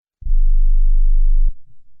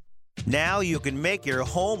Now you can make your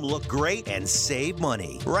home look great and save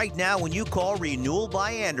money. Right now, when you call Renewal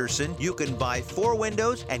by Andersen, you can buy 4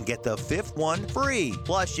 windows and get the 5th one free.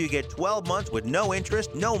 Plus, you get 12 months with no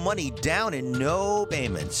interest, no money down, and no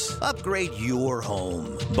payments. Upgrade your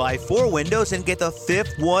home. Buy 4 windows and get the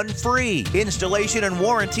 5th one free. Installation and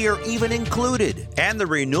warranty are even included. And the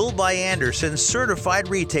Renewal by Andersen certified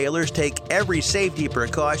retailers take every safety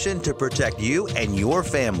precaution to protect you and your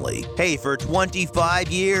family. Hey, for 25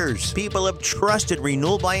 years, people have trusted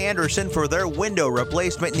Renewal by Andersen for their window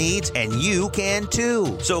replacement needs, and you can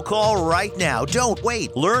too. So call right now. Don't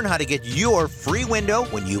wait. Learn how to get your free window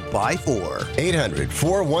when you buy 4.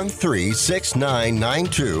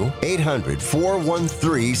 800-413-6992.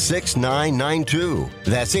 800-413-6992.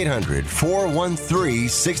 That's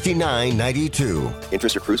 800-413-6992.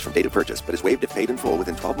 Interest accrues from date of purchase, but is waived if paid in full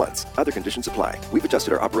within 12 months. Other conditions apply. We've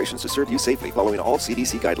adjusted our operations to serve you safely following all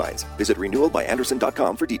CDC guidelines. Visit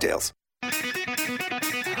renewalbyandersen.com for details.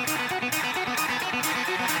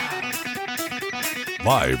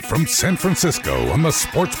 Live from San Francisco on the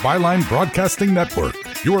Sports Byline Broadcasting Network,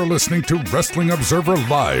 you are listening to Wrestling Observer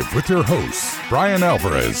Live with your hosts, Bryan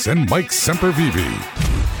Alvarez and Mike Sempervive.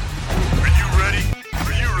 Are you ready?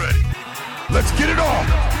 Are you ready? Let's get it on!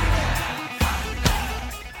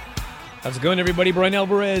 How's it going, everybody? Bryan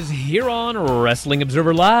Alvarez here on Wrestling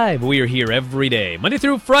Observer Live. We are here every day, Monday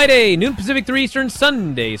through Friday, noon Pacific, 3 Eastern,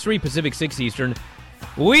 Sunday, 3 Pacific, 6 Eastern.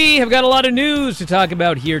 We have got a lot of news to talk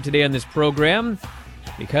about here today on this program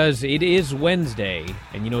because it is Wednesday,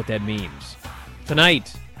 and you know what that means.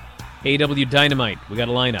 Tonight, AEW Dynamite, we got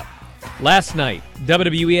a lineup. Last night,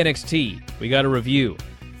 WWE NXT, we got a review.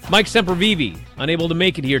 Mike Sempervive, unable to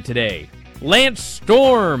make it here today. Lance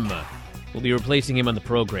Storm will be replacing him on the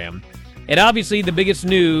program. And obviously, the biggest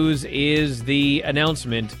news is the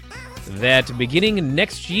announcement that beginning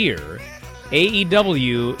next year,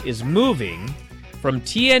 AEW is moving from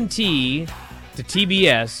TNT to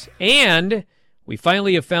TBS, and we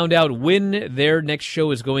finally have found out when their next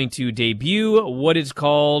show is going to debut, what it's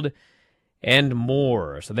called, and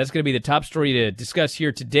more. So that's going to be the top story to discuss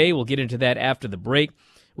here today. We'll get into that after the break.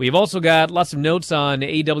 We've also got lots of notes on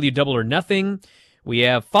AEW Double or Nothing. We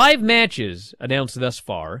have 5 matches announced thus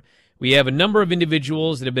far. We have a number of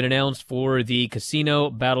individuals that have been announced for the Casino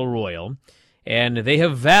Battle Royal, and they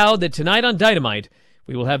have vowed that tonight on Dynamite,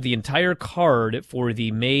 we will have the entire card for the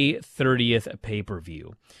May 30th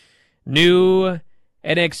pay-per-view. New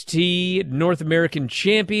NXT North American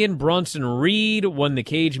Champion Bronson Reed won the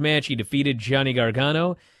cage match. He defeated Johnny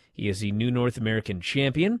Gargano. He is the new North American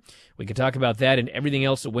Champion. We can talk about that and everything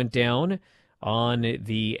else that went down on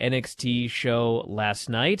the NXT show last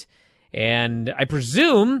night. And I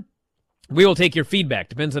presume we will take your feedback.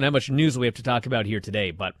 Depends on how much news we have to talk about here today.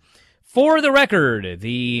 But for the record,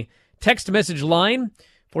 the text message line,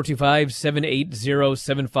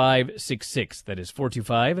 425-780-7566. That is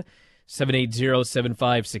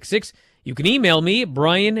 425-780-7566. You can email me,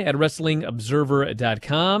 Bryan at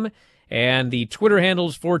WrestlingObserver.com. And the Twitter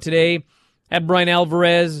handles for today, at Bryan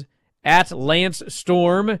Alvarez, at Lance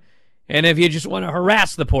Storm. And if you just want to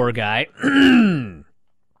harass the poor guy,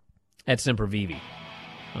 at Sempervive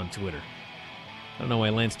on Twitter. I don't know why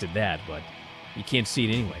Lance did that, but you can't see it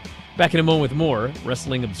anyway. Back in a moment with more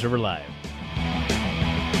Wrestling Observer Live.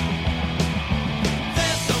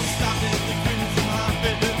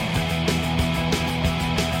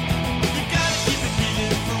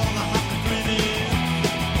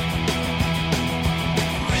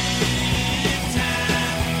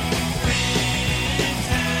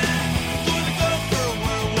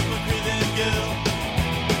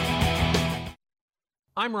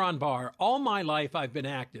 I'm Ron Barr. All my life I've been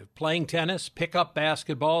active, playing tennis, pickup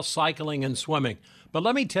basketball, cycling, and swimming. But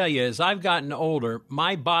let me tell you, as I've gotten older,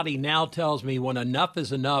 my body now tells me when enough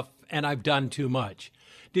is enough and I've done too much.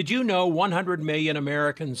 Did you know 100 million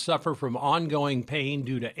Americans suffer from ongoing pain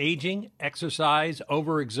due to aging, exercise,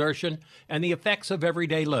 overexertion, and the effects of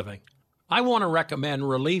everyday living? I want to recommend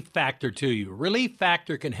Relief Factor to you. Relief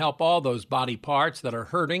Factor can help all those body parts that are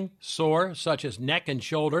hurting, sore, such as neck and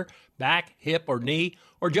shoulder, back, hip, or knee,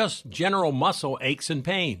 or just general muscle aches and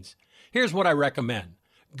pains. Here's what I recommend.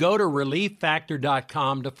 Go to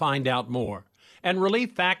ReliefFactor.com to find out more. And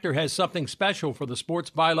Relief Factor has something special for the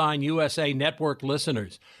Sports Byline USA Network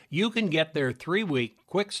listeners. You can get their 3-week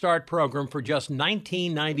quick start program for just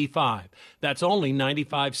 $19.95. That's only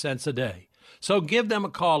 95 cents a day. So give them a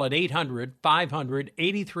call at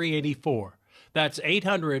 800-500-8384. That's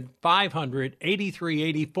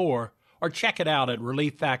 800-500-8384, or check it out at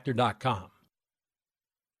ReliefFactor.com.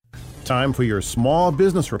 Time for your Small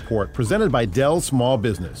Business Report, presented by Dell Small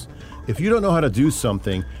Business. If you don't know how to do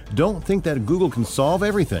something, don't think that Google can solve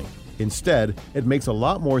everything. Instead, it makes a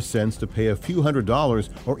lot more sense to pay a few $100s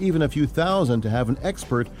or even a few thousand to have an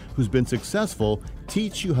expert who's been successful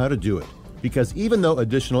teach you how to do it. Because even though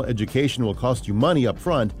additional education will cost you money up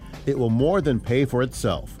front, it will more than pay for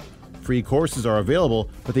itself. Free courses are available,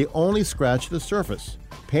 but they only scratch the surface.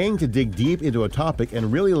 Paying to dig deep into a topic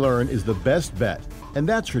and really learn is the best bet. And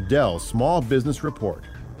that's your Dell Small Business Report.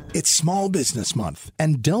 It's Small Business Month,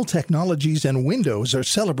 and Dell Technologies and Windows are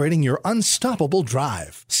celebrating your unstoppable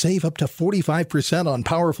drive. Save up to 45% on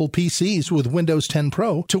powerful PCs with Windows 10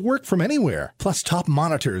 Pro to work from anywhere, plus top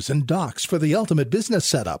monitors and docks for the ultimate business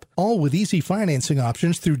setup, all with easy financing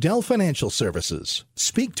options through Dell Financial Services.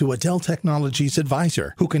 Speak to a Dell Technologies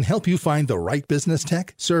advisor who can help you find the right business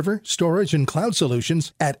tech, server, storage, and cloud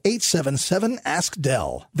solutions at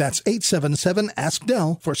 877-ASK-DELL. That's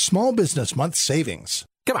 877-ASK-DELL for Small Business Month savings.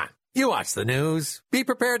 Come on, you watch the news. Be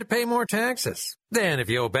prepared to pay more taxes. Then if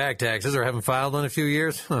you owe back taxes or haven't filed in a few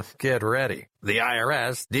years, get ready. The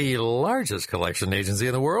IRS, the largest collection agency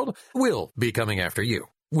in the world, will be coming after you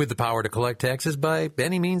with the power to collect taxes by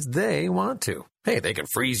any means they want to. Hey, they can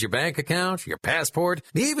freeze your bank account, your passport,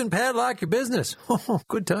 even padlock your business.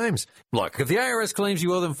 Good times. Look, if the IRS claims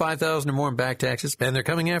you owe them $5,000 or more in back taxes and they're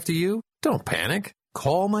coming after you, don't panic.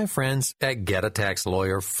 Call my friends at Get a Tax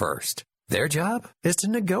Lawyer first. Their job is to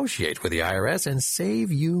negotiate with the IRS and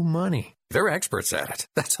save you money. They're experts at it.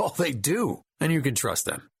 That's all they do. And you can trust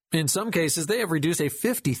them. In some cases, they have reduced a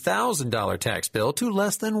 $50,000 tax bill to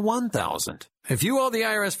less than $1,000. If you owe the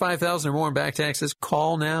IRS $5,000 or more in back taxes,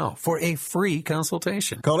 call now for a free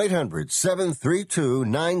consultation. Call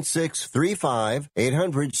 800-732-9635.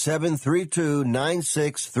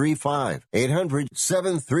 800-732-9635.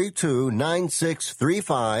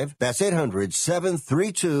 800-732-9635. That's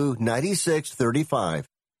 800-732-9635.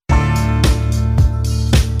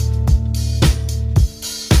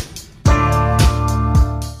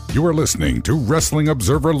 You are listening to Wrestling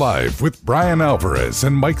Observer Live with Bryan Alvarez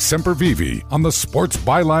and Mike Sempervive on the Sports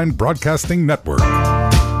Byline Broadcasting Network.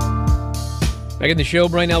 Back in the show,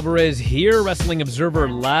 Bryan Alvarez here, Wrestling Observer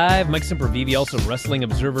Live. Mike Sempervive, also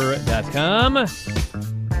WrestlingObserver.com.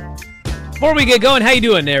 Before we get going, how you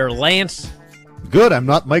doing there, Lance? Good, I'm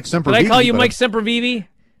not Mike Sempervive. Did I call you Mike Sempervive?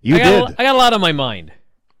 You did. I got a lot on my mind.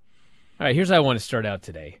 All right, here's how I want to start out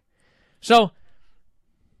today. So,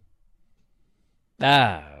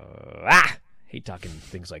 hate talking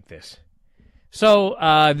things like this. So,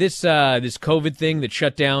 this COVID thing that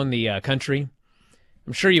shut down the country,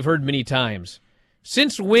 I'm sure you've heard many times.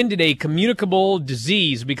 Since when did a communicable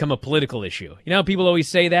disease become a political issue? You know how people always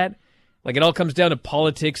say that? Like it all comes down to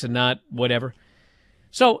politics and not whatever.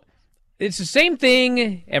 So, it's the same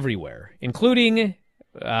thing everywhere, including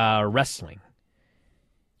wrestling.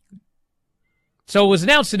 So it was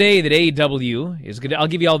announced today that AEW is going to, I'll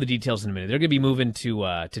give you all the details in a minute. They're going to be moving to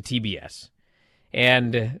TBS.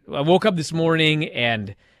 And I woke up this morning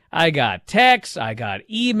and I got texts, I got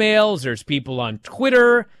emails, there's people on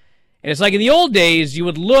Twitter. And it's like in the old days, you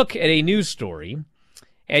would look at a news story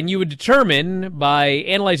and you would determine by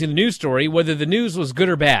analyzing the news story whether the news was good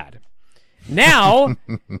or bad. Now,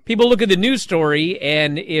 people look at the news story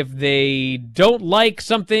and if they don't like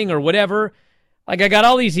something or whatever, like I got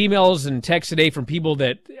all these emails and texts today from people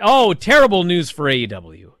that, oh, terrible news for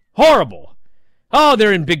AEW. Horrible. Oh,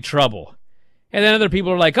 they're in big trouble. And then other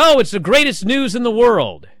people are like, oh, it's the greatest news in the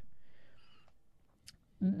world.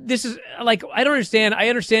 This is, like, I don't understand. I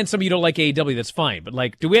understand some of you don't like AEW. That's fine. But,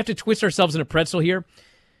 like, do we have to twist ourselves in a pretzel here?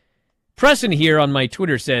 Preston here on my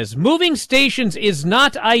Twitter says, moving stations is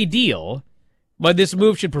not ideal, but this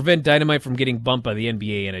move should prevent Dynamite from getting bumped by the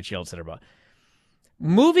NBA, NHL, etc.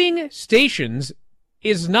 Moving stations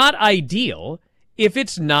is not ideal if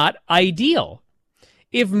it's not ideal.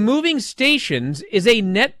 If moving stations is a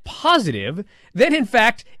net positive, then in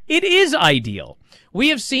fact, it is ideal. We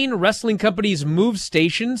have seen wrestling companies move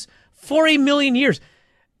stations for a million years.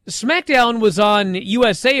 SmackDown was on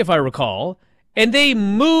USA, if I recall, and they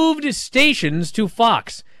moved stations to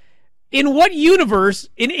Fox. In what universe,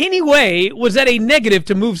 in any way, was that a negative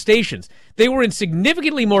to move stations? They were in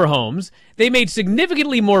significantly more homes. They made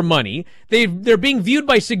significantly more money. They're being viewed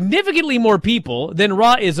by significantly more people than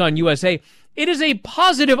Raw is on USA. It is a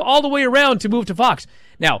positive all the way around to move to Fox.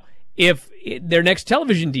 Now, if their next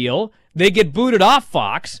television deal, they get booted off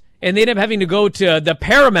Fox and they end up having to go to the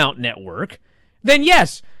Paramount network, then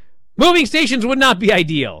yes, moving stations would not be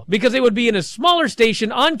ideal because they would be in a smaller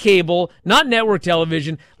station on cable, not network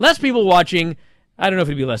television, less people watching. I don't know if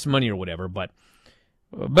it'd be less money or whatever, but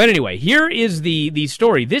anyway, here is the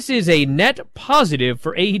story. This is a net positive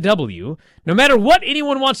for AEW, no matter what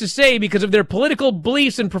anyone wants to say because of their political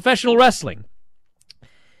beliefs in professional wrestling.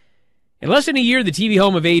 In less than a year, the TV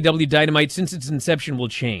home of AEW Dynamite since its inception will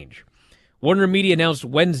change. Warner Media announced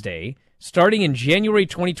Wednesday, starting in January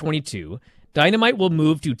 2022, Dynamite will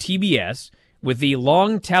move to TBS with the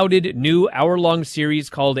long-touted new hour-long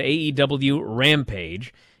series called AEW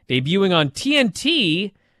Rampage, debuting on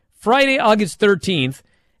TNT Friday, August 13th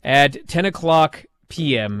at 10 o'clock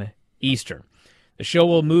p.m. Eastern. The show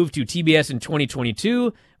will move to TBS in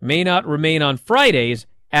 2022, may not remain on Fridays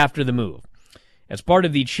after the move. As part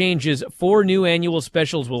of the changes, 4 new annual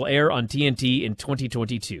specials will air on TNT in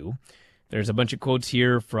 2022. There's a bunch of quotes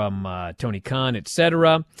here from Tony Khan,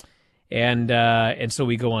 etc., and so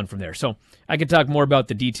we go on from there. So I could talk more about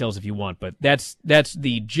the details if you want, but that's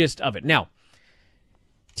the gist of it. Now,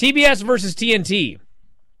 TBS versus TNT.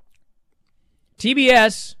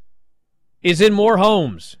 TBS is in more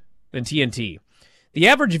homes than TNT. The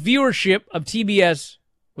average viewership of TBS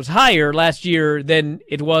was higher last year than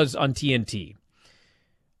it was on TNT.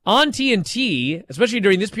 On TNT, especially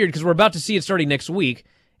during this period, because we're about to see it starting next week,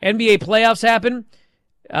 NBA playoffs happen,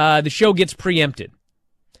 the show gets preempted.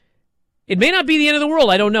 It may not be the end of the world,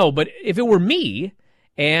 I don't know, but if it were me,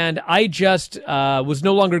 and I just was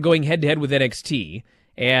no longer going head-to-head with NXT,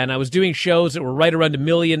 and I was doing shows that were right around 1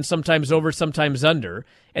 million, sometimes over, sometimes under,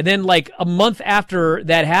 and then like a month after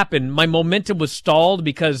that happened, my momentum was stalled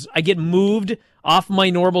because I get moved off my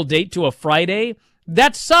normal date to a Friday,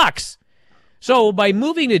 that sucks. So by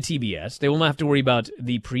moving to TBS, they will not have to worry about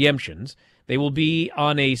the preemptions. They will be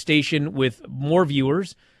on a station with more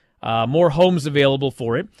viewers, more homes available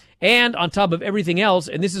for it. And on top of everything else,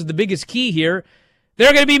 and this is the biggest key here,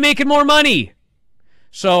 they're going to be making more money.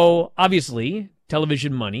 So obviously,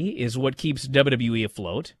 television money is what keeps WWE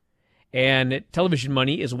afloat. And television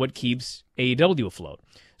money is what keeps AEW afloat.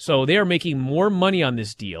 So they are making more money on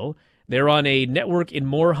this deal. They're on a network in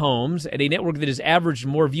more homes and a network that has averaged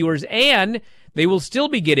more viewers, and they will still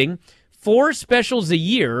be getting 4 specials a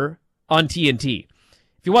year on TNT.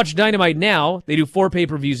 If you watch Dynamite now, they do 4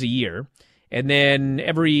 pay-per-views a year, and then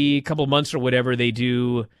every couple months or whatever, they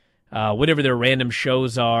do whatever their random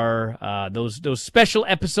shows are, those special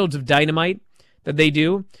episodes of Dynamite that they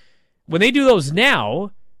do. When they do those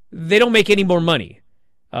now, they don't make any more money.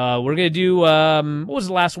 We're going to do, what was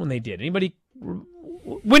the last one they did? Anybody?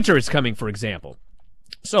 Winter is Coming, for example.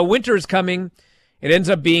 So Winter is Coming. It ends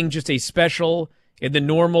up being just a special in the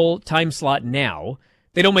normal time slot now.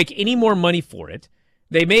 They don't make any more money for it.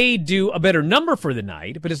 They may do a better number for the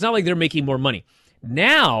night, but it's not like they're making more money.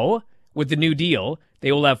 Now, with the new deal,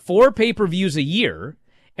 they will have 4 pay-per-views a year,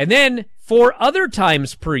 and then 4 other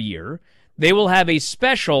times per year, they will have a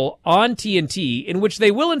special on TNT in which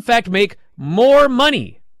they will, in fact, make more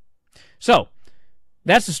money. So,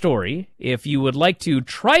 that's the story. If you would like to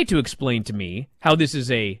try to explain to me how this is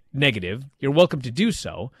a negative, you're welcome to do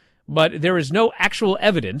so. But there is no actual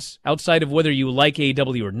evidence, outside of whether you like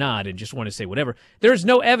AEW or not and just want to say whatever, there is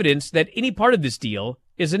no evidence that any part of this deal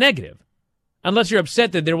is a negative. Unless you're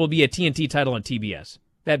upset that there will be a TNT title on TBS.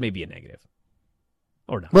 That may be a negative.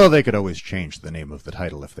 Or not. Well, they could always change the name of the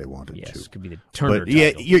title if they wanted to. Yes, it could be the Turner title.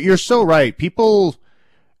 Yeah, you're so right. People,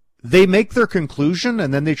 they make their conclusion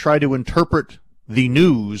and then they try to interpret the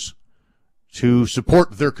news to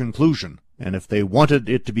support their conclusion. And if they wanted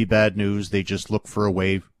it to be bad news, they just look for a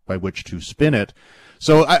way by which to spin it.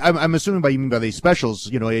 So I'm assuming you mean by these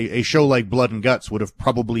specials, a show like Blood and Guts would have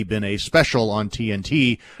probably been a special on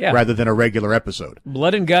TNT rather than a regular episode.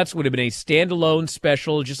 Blood and Guts would have been a standalone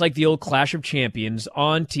special, just like the old Clash of Champions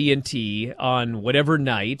on TNT on whatever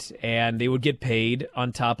night, and they would get paid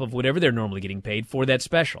on top of whatever they're normally getting paid for that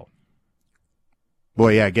special.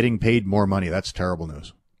 Boy, yeah, getting paid more money, that's terrible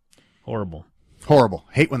news. Horrible. Horrible.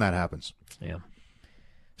 Hate when that happens. Yeah.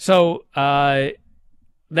 So,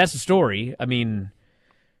 that's the story. I mean,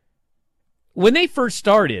 when they first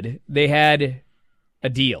started, they had a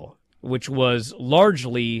deal, which was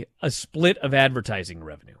largely a split of advertising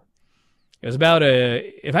revenue. It was about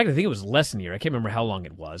in fact, I think it was less than a year. I can't remember how long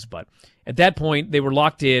it was, but at that point, they were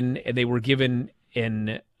locked in and they were given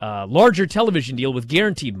a larger television deal with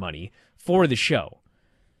guaranteed money for the show,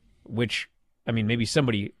 which, I mean, maybe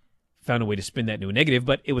somebody found a way to spin that into a negative,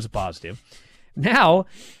 but it was a positive. Now,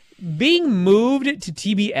 being moved to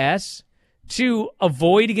TBS to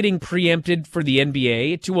avoid getting preempted for the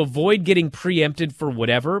NBA, to avoid getting preempted for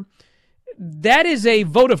whatever, that is a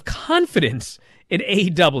vote of confidence in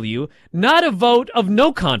AEW, not a vote of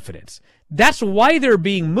no confidence. That's why they're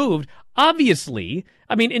being moved. Obviously,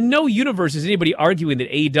 I mean, in no universe is anybody arguing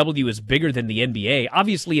that AEW is bigger than the NBA.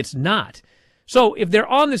 Obviously, it's not. So if they're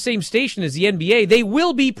on the same station as the NBA, they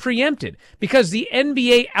will be preempted because the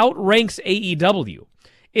NBA outranks AEW.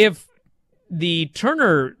 If the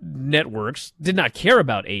Turner networks did not care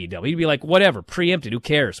about AEW. You'd be like, whatever, preempted, who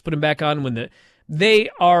cares? Put them back on when they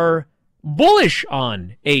are bullish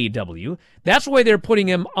on AEW. That's why they're putting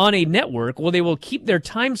him on a network where they will keep their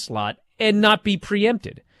time slot and not be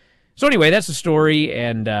preempted. So anyway, that's the story,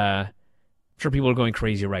 and I'm sure people are going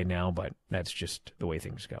crazy right now, but that's just the way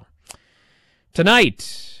things go.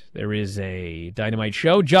 Tonight, there is a Dynamite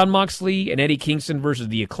show. Jon Moxley and Eddie Kingston versus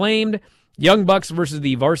The Acclaimed. Young Bucks versus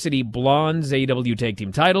the Varsity Blondes, AEW Tag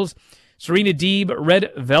Team titles. Serena Deeb, Red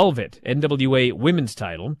Velvet, NWA Women's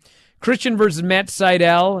title. Christian versus Matt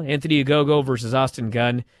Sydal. Anthony Ogogo versus Austin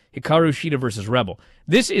Gunn. Hikaru Shida versus Rebel.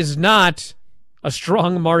 This is not a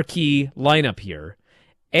strong marquee lineup here.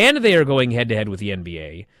 And they are going head-to-head with the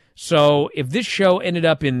NBA. So if this show ended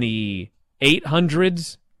up in the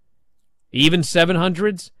 800s, even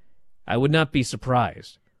 700s, I would not be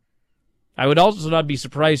surprised. I would also not be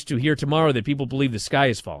surprised to hear tomorrow that people believe the sky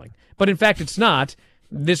is falling. But in fact, it's not.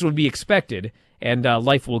 This would be expected, and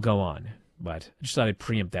life will go on. But I just thought I'd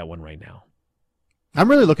preempt that one right now. I'm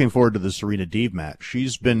really looking forward to the Serena Deeb match.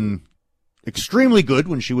 She's been extremely good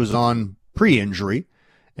when she was on pre-injury.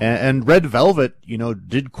 And Red Velvet,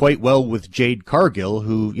 did quite well with Jade Cargill,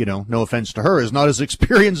 who, no offense to her, is not as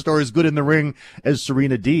experienced or as good in the ring as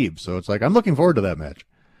Serena Deeb. So it's like, I'm looking forward to that match.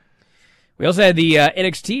 We also had the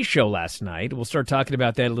NXT show last night. We'll start talking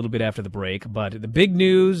about that a little bit after the break. But the big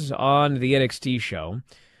news on the NXT show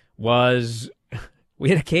was we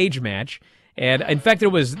had a cage match. And in fact, there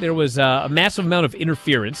was a massive amount of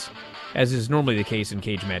interference, as is normally the case in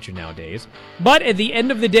cage matches nowadays. But at the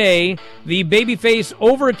end of the day, the babyface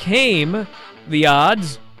overcame the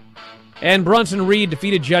odds, and Bronson Reed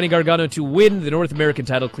defeated Johnny Gargano to win the North American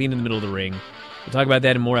title clean in the middle of the ring. We'll talk about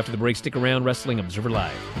that and more after the break. Stick around. Wrestling Observer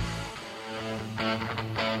Live.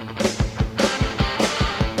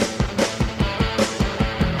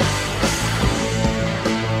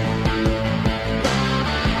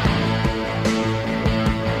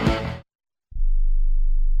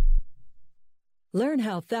 Learn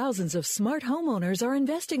how thousands of smart homeowners are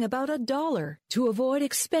investing about $1 to avoid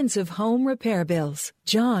expensive home repair bills.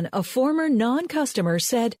 John, a former non-customer,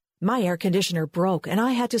 said, "My air conditioner broke and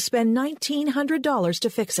I had to spend $1,900 to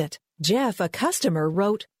fix it." Jeff, a customer,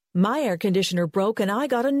 wrote, "My air conditioner broke and I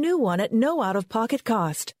got a new one at no out-of-pocket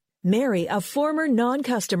cost." Mary, a former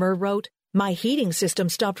non-customer, wrote, "My heating system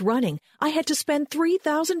stopped running. I had to spend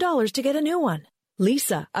 $3,000 to get a new one."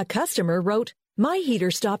 Lisa, a customer, wrote, "My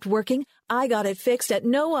heater stopped working. I got it fixed at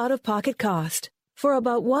no out-of-pocket cost." For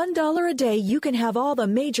about $1 a day, you can have all the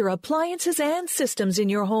major appliances and systems in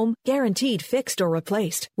your home guaranteed fixed or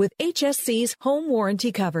replaced with HSC's home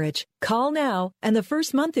warranty coverage. Call now, and the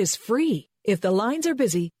first month is free. If the lines are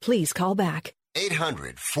busy, please call back.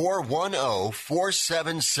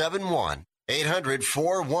 800-410-4771.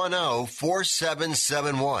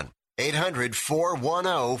 800-410-4771.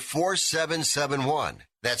 800-410-4771.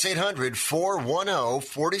 That's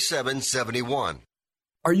 800-410-4771.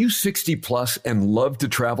 Are you 60 plus and love to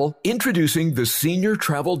travel? Introducing the Senior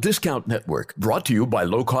Travel Discount Network, brought to you by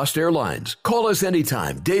Low Cost Airlines. Call us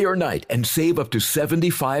anytime, day or night, and save up to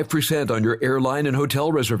 75% on your airline and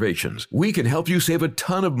hotel reservations. We can help you save a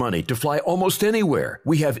ton of money to fly almost anywhere.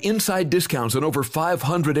 We have inside discounts on over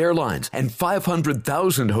 500 airlines and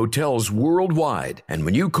 500,000 hotels worldwide. And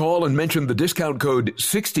when you call and mention the discount code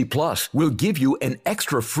 60 plus, we'll give you an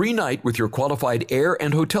extra free night with your qualified air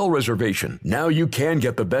and hotel reservation. Now you can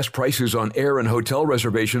get the best prices on air and hotel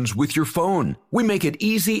reservations with your phone. We make it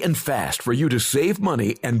easy and fast for you to save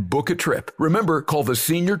money and book a trip. Remember, call the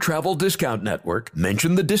Senior Travel Discount Network,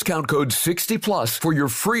 mention the discount code 60 plus for your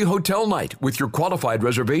free hotel night with your qualified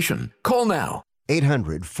reservation. Call now.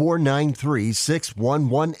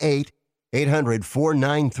 800-493-6118.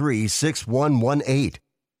 800-493-6118.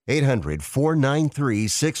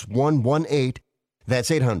 800-493-6118. That's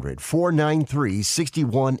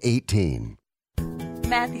 800-493-6118.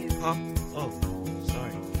 Matthew. Huh? Oh,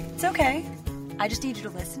 sorry. It's okay. I just need you to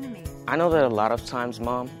listen to me. I know that a lot of times,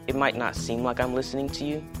 Mom, it might not seem like I'm listening to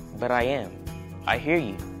you, but I am. I hear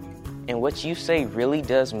you. And what you say really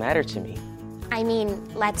does matter to me. I mean,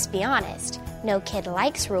 let's be honest. No kid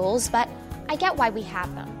likes rules, but I get why we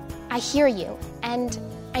have them. I hear you, and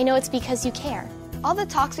I know it's because you care. All the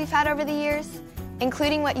talks we've had over the years,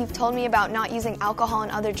 including what you've told me about not using alcohol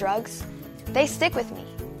and other drugs, they stick with me.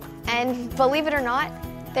 And believe it or not,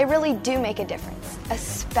 they really do make a difference,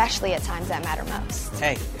 especially at times that matter most.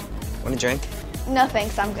 Hey, want a drink? No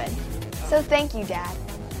thanks, I'm good. So thank you, Dad,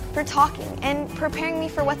 for talking and preparing me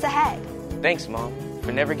for what's ahead. Thanks, Mom,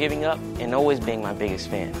 for never giving up and always being my biggest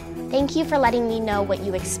fan. Thank you for letting me know what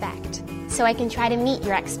you expect, so I can try to meet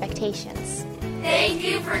your expectations. Thank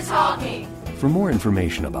you for talking. For more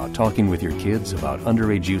information about talking with your kids about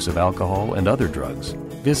underage use of alcohol and other drugs,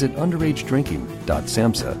 visit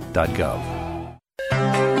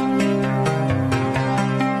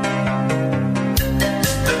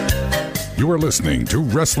underagedrinking.samhsa.gov. You are listening to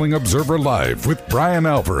Wrestling Observer Live with Bryan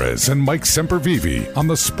Alvarez and Mike Sempervive on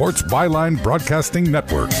the Sports Byline Broadcasting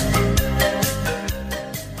Network.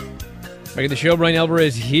 Back at the show, Bryan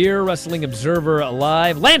Alvarez here, Wrestling Observer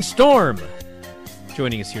Live. Lance Storm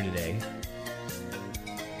joining us here today,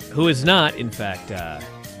 who is not, in fact,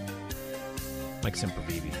 Mike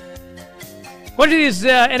Sempervive. What is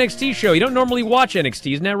this NXT show? You don't normally watch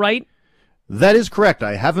NXT, isn't that right? That is correct.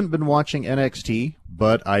 I haven't been watching NXT,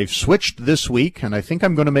 but I've switched this week, and I think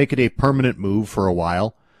I'm going to make it a permanent move for a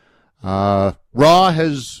while. Raw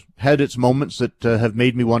has had its moments that have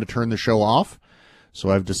made me want to turn the show off, so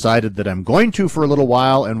I've decided that I'm going to for a little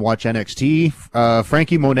while and watch NXT.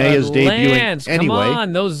 Frankie Monet is debuting Lance, anyway. Come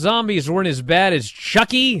on, those zombies weren't as bad as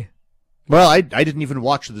Chucky. Well, I didn't even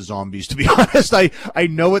watch the zombies, to be honest. I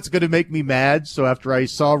know it's going to make me mad, so after I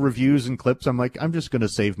saw reviews and clips, I'm like, I'm just going to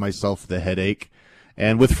save myself the headache.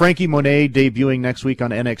 And with Frankie Monet debuting next week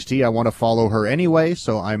on NXT, I want to follow her anyway,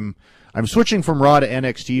 so I'm switching from Raw to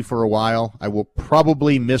NXT for a while. I will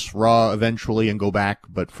probably miss Raw eventually and go back,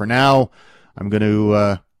 but for now, I'm going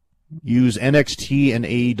to use NXT and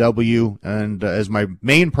AEW and as my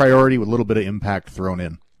main priority with a little bit of Impact thrown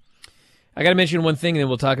in. I got to mention one thing, and then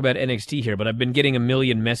we'll talk about NXT here, but I've been getting a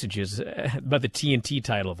million messages about the TNT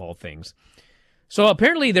title of all things. So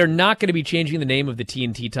apparently they're not going to be changing the name of the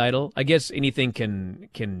TNT title. I guess anything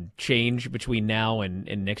can change between now and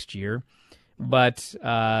next year. But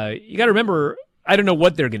you got to remember, I don't know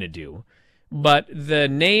what they're going to do, but the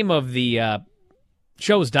name of the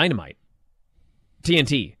show is Dynamite,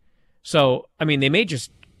 TNT. So, I mean, they may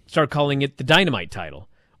just start calling it the Dynamite title.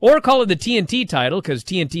 Or call it the TNT title, because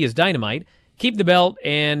TNT is Dynamite. Keep the belt,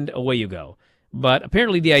 and away you go. But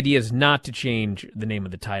apparently the idea is not to change the name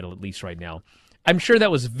of the title, at least right now. I'm sure that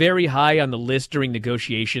was very high on the list during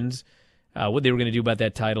negotiations, what they were going to do about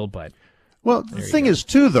that title, but... Well, the thing is,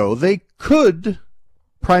 too, though, they could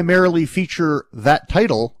primarily feature that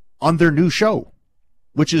title on their new show,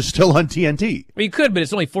 which is still on TNT. Well, you could, but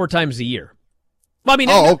it's only 4 times a year. Well, I mean,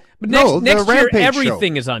 next year,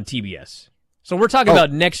 everything is on TBS. So we're talking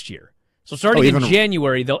about next year. So starting in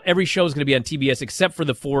January, every show is going to be on TBS except for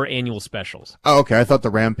the 4 annual specials. Oh, okay. I thought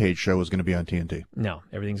the Rampage show was going to be on TNT. No,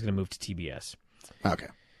 everything's going to move to TBS. Okay.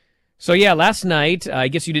 So yeah, last night, I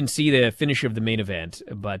guess you didn't see the finish of the main event,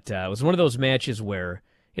 but it was one of those matches where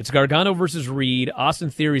it's Gargano versus Reed,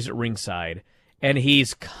 Austin Theory's at ringside, and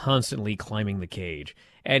he's constantly climbing the cage,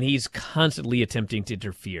 and he's constantly attempting to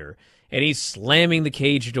interfere, and he's slamming the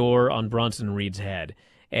cage door on Bronson Reed's head.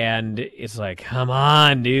 And it's like, come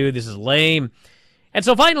on, dude, this is lame. And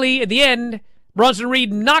so finally, at the end, Bronson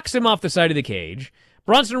Reed knocks him off the side of the cage.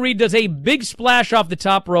 Bronson Reed does a big splash off the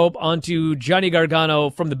top rope onto Johnny Gargano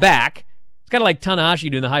from the back. It's kind of like Tanahashi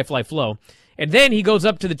doing the high fly flow. And then he goes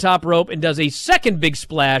up to the top rope and does a second big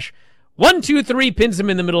splash. 1, 2, 3, pins him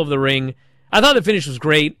in the middle of the ring. I thought the finish was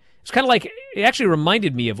great. It's kind of like, it actually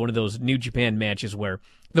reminded me of one of those New Japan matches where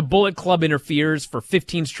the Bullet Club interferes for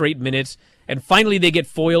 15 straight minutes, and finally they get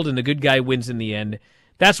foiled and the good guy wins in the end.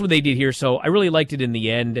 That's what they did here, so I really liked it in the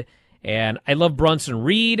end. And I love Bronson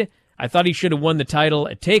Reed. I thought he should have won the title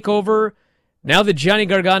at TakeOver. Now that Johnny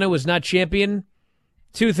Gargano is not champion,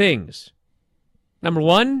 2 things. Number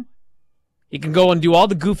 1, he can go and do all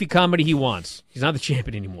the goofy comedy he wants. He's not the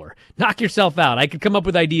champion anymore. Knock yourself out. I could come up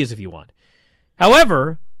with ideas if you want.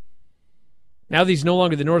 However, now that he's no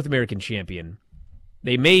longer the North American champion,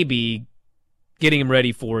 they may be getting him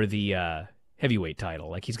ready for the heavyweight title.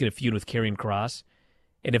 Like, he's going to feud with Karrion Kross.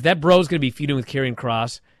 And if that bro's going to be feuding with Karrion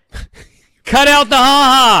Kross, cut out the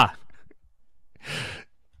ha-ha!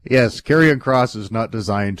 Yes, Karrion Kross is not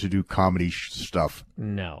designed to do comedy stuff.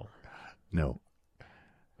 No. What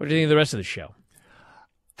do you think of the rest of the show?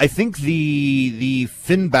 I think the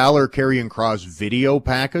Finn Balor Karrion Kross video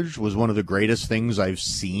package was one of the greatest things I've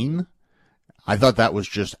seen. I thought that was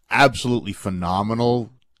just absolutely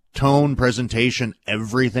phenomenal. Tone, presentation,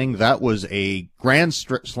 everything. That was a grand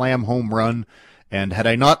slam home run. And had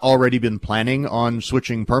I not already been planning on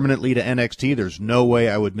switching permanently to NXT, there's no way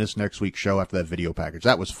I would miss next week's show after that video package.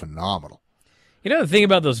 That was phenomenal. You know, the thing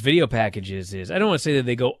about those video packages is, I don't want to say that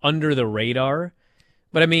they go under the radar,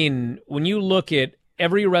 but I mean, when you look at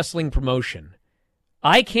every wrestling promotion,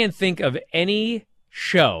 I can't think of any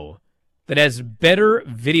show that has better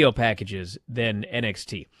video packages than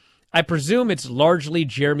NXT. I presume it's largely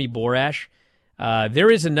Jeremy Borash. There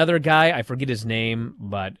is another guy, I forget his name,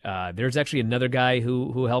 but there's actually another guy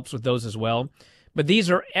who helps with those as well. but these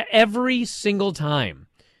are every single time.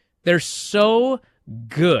 They're so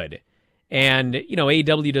good. And,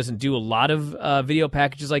 AEW doesn't do a lot of video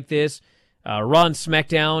packages like this. Raw and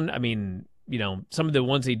SmackDown, I mean, some of the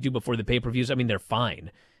ones they do before the pay-per-views, I mean, they're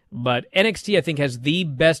fine. But NXT, I think, has the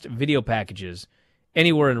best video packages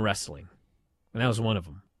anywhere in wrestling. And that was one of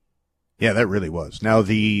them. Yeah, that really was. Now,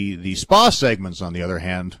 the spa segments, on the other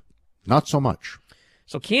hand, not so much.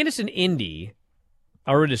 So Candice and Indy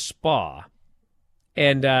are at a spa,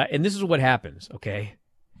 and this is what happens, okay?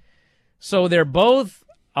 So they're both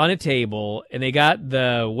on a table, and they got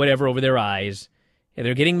the whatever over their eyes, and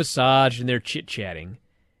they're getting massaged, and they're chit-chatting.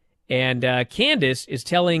 And Candice is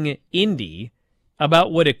telling Indy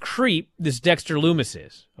about what a creep this Dexter Lumis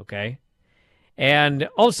is, okay? And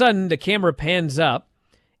all of a sudden, the camera pans up,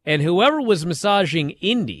 and whoever was massaging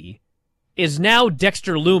Indy is now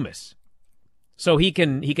Dexter Lumis. So he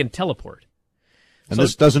can teleport. And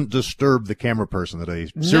this doesn't disturb the camera person that a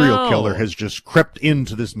serial killer has just crept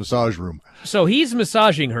into this massage room. So he's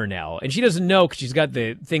massaging her now, and she doesn't know because she's got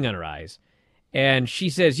the thing on her eyes. And she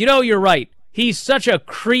says, you're right. He's such a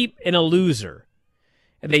creep and a loser.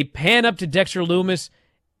 And they pan up to Dexter Lumis,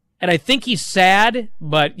 and I think he's sad,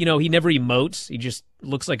 but, he never emotes. He just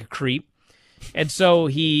looks like a creep. And so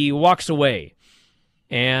he walks away.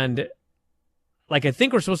 And, I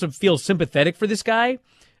think we're supposed to feel sympathetic for this guy.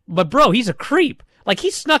 But, bro, he's a creep.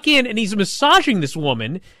 He snuck in, and he's massaging this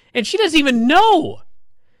woman, and she doesn't even know.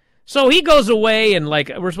 So he goes away, and,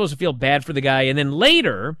 we're supposed to feel bad for the guy. And then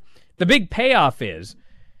later, the big payoff is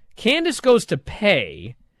Candice goes to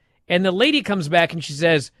pay, and the lady comes back, and she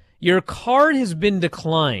says, your card has been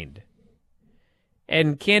declined.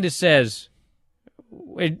 And Candice says,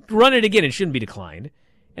 run it again. It shouldn't be declined.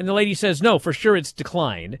 And the lady says, no, for sure it's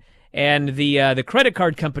declined. And the credit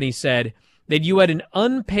card company said that you had an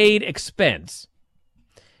unpaid expense,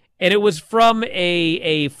 and it was from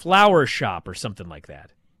a flower shop or something like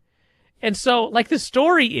that. And so, the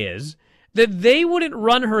story is that they wouldn't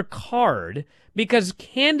run her card because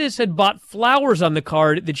Candice had bought flowers on the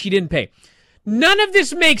card that she didn't pay. None of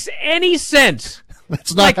this makes any sense.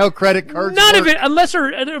 That's not how credit cards None work. of it, unless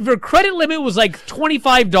her credit limit was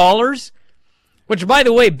 $25, which, by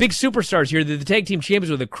the way, big superstars here, the tag team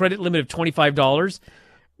champions with a credit limit of $25.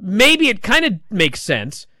 Maybe it kind of makes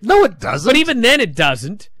sense. No, it doesn't. But even then it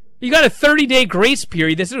doesn't. You got a 30-day grace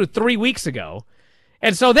period. This was 3 weeks ago.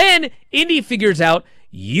 And so then Indy figures out,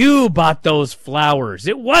 you bought those flowers.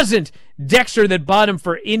 It wasn't Dexter that bought them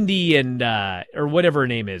for Indy and, or whatever her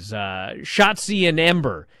name is, Shotzi and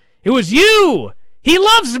Ember. It was you. He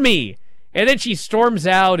loves me. And then she storms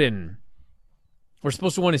out, and we're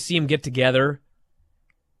supposed to want to see them get together.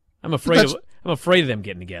 I'm afraid of them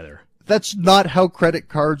getting together. That's not how credit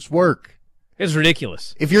cards work. It's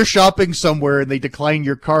ridiculous. If you're shopping somewhere and they decline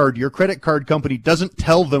your card, your credit card company doesn't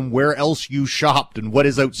tell them where else you shopped and what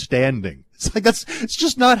is outstanding. It's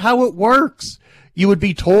just not how it works. You would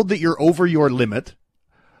be told that you're over your limit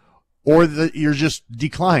or that you're just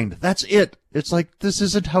declined. That's it. It's this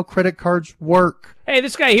isn't how credit cards work. Hey,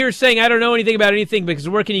 this guy here is saying, I don't know anything about anything because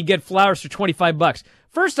where can you get flowers for $25?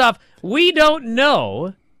 First off, we don't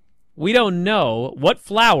know what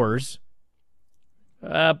flowers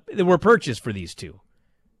were purchased for these two.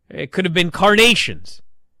 It could have been carnations.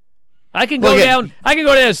 I can go down to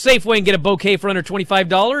Safeway and get a bouquet for under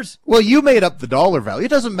 $25. Well, you made up the dollar value. It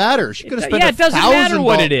doesn't matter. She could have spent it doesn't matter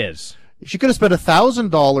what it is. She could have spent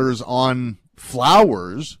 $1,000 on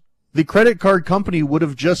flowers. The credit card company would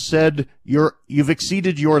have just said you've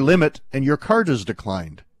exceeded your limit and your card is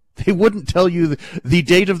declined. They wouldn't tell you the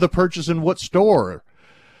date of the purchase and what store.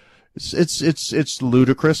 It's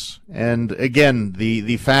ludicrous. And again,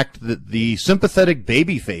 the fact that the sympathetic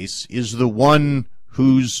babyface is the one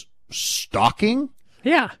who's stalking,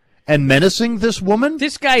 and menacing this woman.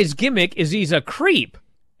 This guy's gimmick is he's a creep,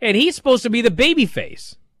 and he's supposed to be the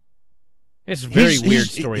babyface. It's a very weird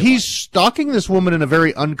story. He's stalking this woman in a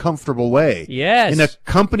very uncomfortable way. Yes, in a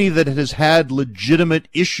company that has had legitimate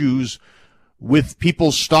issues with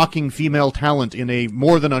people stalking female talent in a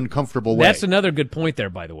more than uncomfortable way. That's another good point there,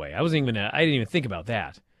 by the way. I didn't even think about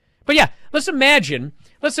that. But yeah, let's imagine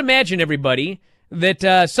everybody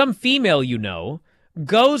that some female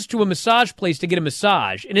goes to a massage place to get a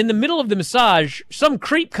massage, and in the middle of the massage, some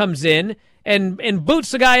creep comes in and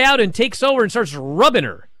boots the guy out and takes over and starts rubbing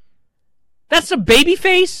her. That's a baby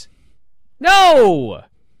face? No!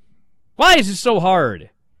 Why is it so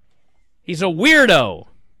hard? He's a weirdo.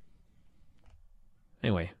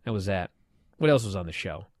 Anyway, that was that. What else was on the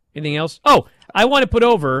show? Anything else? Oh, I want to put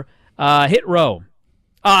over Hit Row.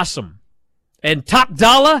 Awesome. And Top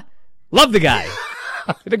Dollar, love the guy.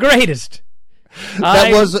 The greatest.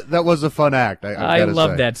 That was a fun act. I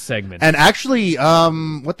love that segment. And actually,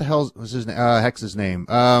 what the hell was his Hex's name?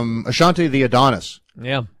 Ashanti the Adonis.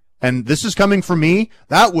 Yeah. And this is coming from me.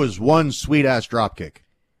 That was one sweet ass dropkick.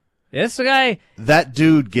 This guy. That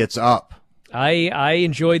dude gets up. I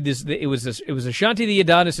enjoyed this. It was Ashanti the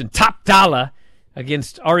Adonis and Top Dollar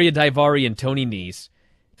against Arya Daivari and Tony Nese.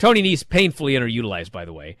 Tony Nese painfully underutilized, by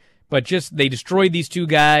the way. But just they destroyed these two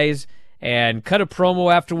guys and cut a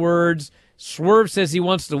promo afterwards. Swerve says he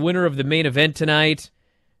wants the winner of the main event tonight.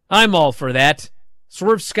 I'm all for that.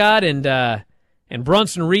 Swerve Scott and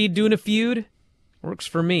Bronson Reed doing a feud works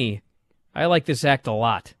for me. I like this act a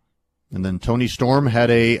lot. And then Toni Storm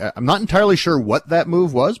had I'm not entirely sure what that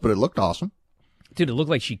move was, but it looked awesome. Dude, it looked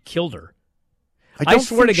like she killed her. I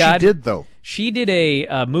swear to God, she did, though. She did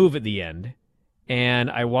a move at the end,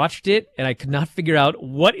 and I watched it, and I could not figure out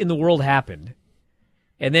what in the world happened.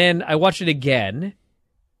 And then I watched it again,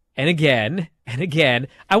 and again, and again.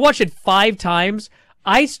 I watched it 5 times.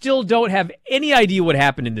 I still don't have any idea what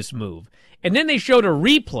happened in this move. And then they showed a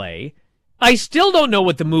replay. I still don't know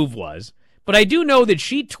what the move was, but I do know that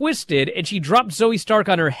she twisted, and she dropped Zoe Stark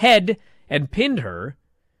on her head and pinned her.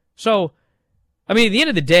 So, I mean, at the end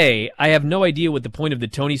of the day, I have no idea what the point of the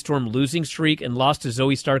Toni Storm losing streak and loss to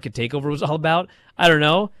Zoe Stark at TakeOver was all about. I don't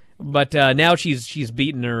know, but now she's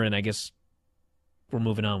beaten her, and I guess we're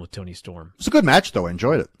moving on with Toni Storm. It's a good match, though. I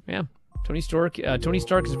enjoyed it. Yeah, Toni Stark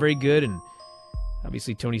is very good, and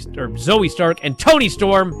obviously Zoe Stark and Toni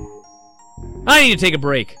Storm. I need to take a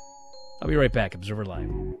break. I'll be right back. Observer Live.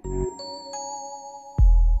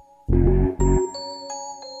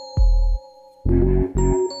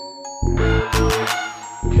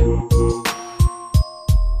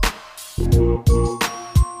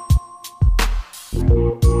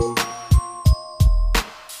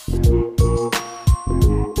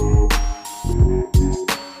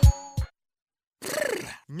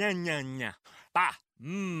 Nya nya nya.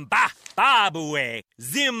 Babue,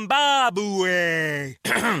 Zimbabwe.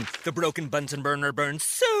 The broken Bunsen burner burns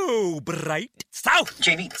so bright.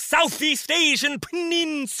 Southeast Asian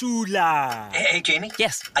Peninsula. Hey, Jamie?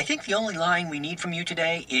 Yes? I think the only line we need from you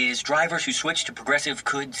today is drivers who switch to Progressive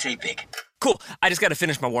could save big. Cool. I just gotta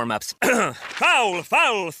finish my warm-ups.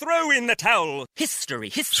 Foul, throw in the towel. History.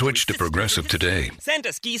 Switch to Progressive today.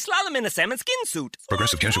 Santa ski slalom in a salmon skin suit.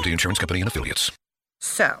 Progressive Casualty Insurance Company and Affiliates.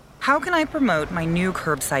 So, how can I promote my new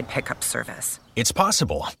curbside pickup service? It's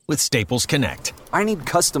possible with Staples Connect. I need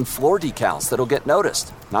custom floor decals that'll get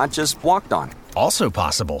noticed, not just walked on. Also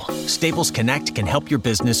possible, Staples Connect can help your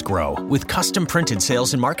business grow with custom printed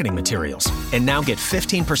sales and marketing materials. And now get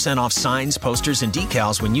 15% off signs, posters, and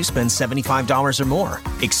decals when you spend $75 or more.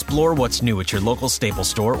 Explore what's new at your local Staples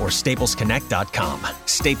store or staplesconnect.com.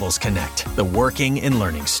 Staples Connect, the working and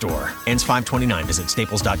learning store. Ends 5/29. Visit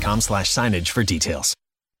staples.com/signage for details.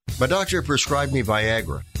 My doctor prescribed me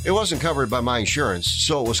Viagra. It wasn't covered by my insurance,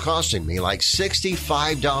 so it was costing me like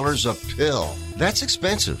 $65 a pill. That's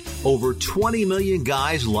expensive. Over 20 million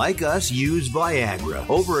guys like us use Viagra.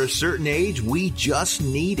 Over a certain age, we just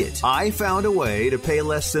need it. I found a way to pay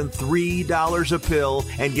less than $3 a pill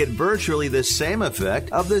and get virtually the same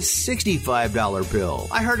effect of the $65 pill.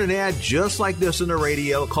 I heard an ad just like this on the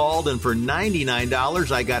radio, called, and for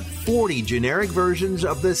 $99, I got 40 generic versions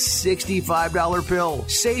of the $65 pill.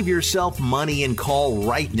 Save yourself money and call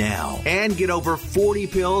right now and get over 40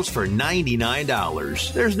 pills for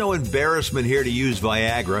 $99. There's no embarrassment here to use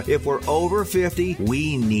Viagra. If we're over 50,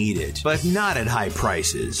 we need it, but not at high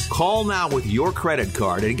prices. Call now with your credit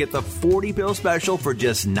card and get the 40 pill special for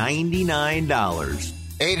just $99.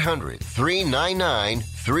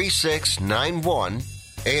 800-399-3691.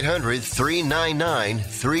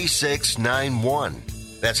 800-399-3691.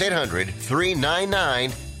 That's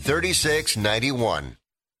 800-399-3691.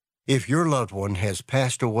 If your loved one has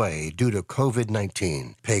passed away due to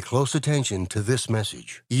COVID-19, pay close attention to this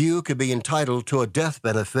message. You could be entitled to a death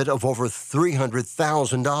benefit of over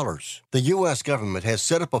 $300,000. The U.S. government has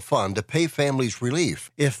set up a fund to pay families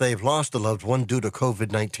relief if they've lost a loved one due to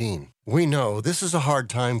COVID-19. We know this is a hard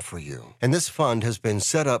time for you, and this fund has been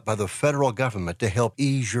set up by the federal government to help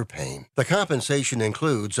ease your pain. The compensation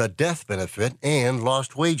includes a death benefit and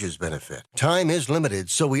lost wages benefit. Time is limited,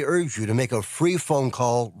 so we urge you to make a free phone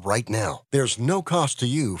call right now. There's no cost to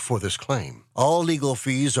you for this claim. All legal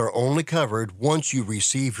fees are only covered once you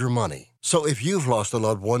receive your money. So if you've lost a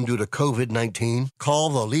loved one due to COVID-19,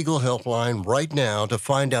 call the legal helpline right now to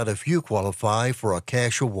find out if you qualify for a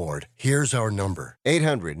cash award. Here's our number: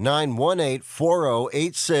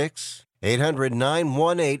 800-918-4086.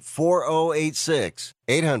 800-918-4086.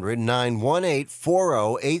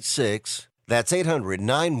 800-918-4086. That's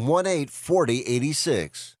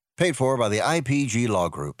 800-918-4086. Paid for by the IPG Law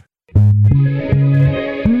Group.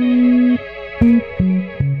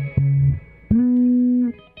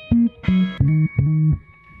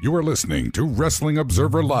 You are listening to Wrestling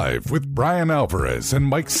Observer Live with Bryan Alvarez and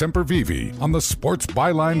Mike Sempervive on the Sports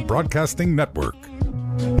Byline Broadcasting Network.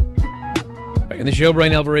 Back in the show,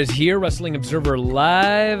 Bryan Alvarez here, Wrestling Observer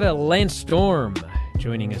Live. Lance Storm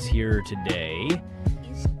joining us here today.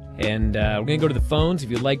 And we're going to go to the phones.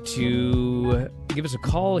 If you'd like to give us a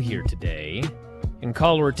call here today, and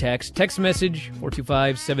call or text. Text message,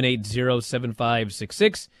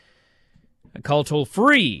 425-780-7566. Call toll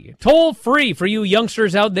free. Toll free for you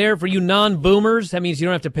youngsters out there, for you non-boomers. That means you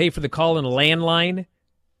don't have to pay for the call in a landline.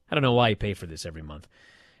 I don't know why you pay for this every month.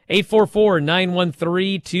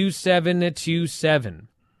 844-913-2727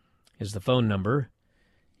 is the phone number.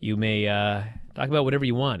 You may talk about whatever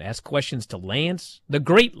you want. Ask questions to Lance. The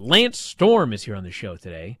great Lance Storm is here on the show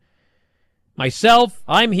today. Myself,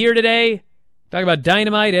 I'm here today. Talk about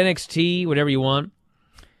Dynamite, NXT, whatever you want.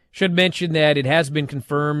 Should mention that it has been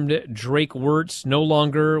confirmed Drake Wirtz no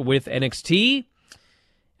longer with NXT.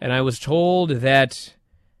 And I was told that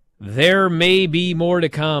there may be more to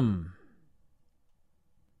come.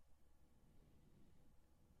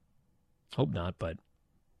 Hope not, but...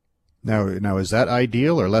 Now, is that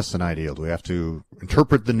ideal or less than ideal? Do we have to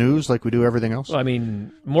interpret the news like we do everything else? Well, I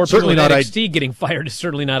mean, more people in NXT getting fired is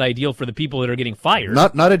certainly not ideal for the people that are getting fired.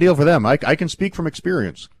 Not ideal for them. I can speak from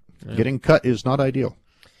experience. Yeah. Getting cut is not ideal.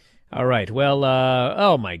 All right. Well,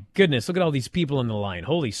 oh my goodness. Look at all these people on the line.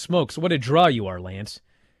 Holy smokes. What a draw you are, Lance.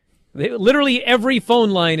 Literally every phone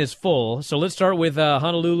line is full. So let's start with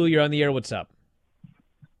Honolulu. You're on the air. What's up?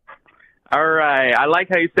 All right. I like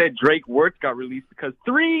how you said Drake Wirtz got released because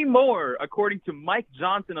 3 more, according to Mike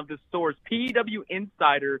Johnson of the source, PW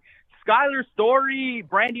Insider, Skylar Story,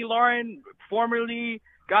 Brandy Lauren, formerly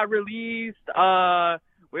got released.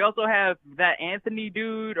 We also have that Anthony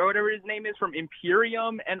dude or whatever his name is from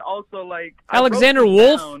Imperium, and also like Alexander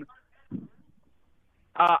Wolf.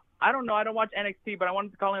 I don't know. I don't watch NXT, but I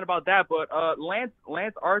wanted to call in about that. But Lance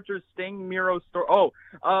Archer, Sting, Miro story.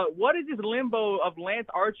 What is this limbo of Lance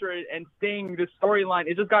Archer and Sting? This storyline,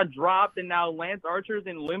 it just got dropped, and now Lance Archer's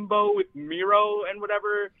in limbo with Miro and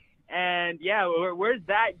whatever. And yeah, where's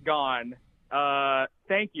that gone?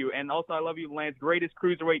 Thank you, and also I love you, Lance, greatest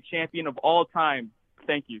cruiserweight champion of all time.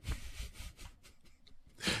 Thank you.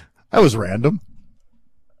 That was random.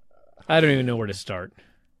 I don't even know where to start.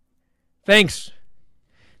 Thanks.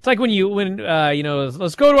 It's like when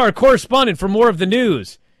let's go to our correspondent for more of the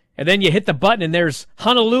news, and then you hit the button and there's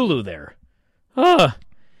Honolulu there. I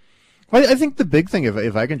think the big thing,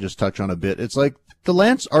 if I can just touch on a bit, it's like the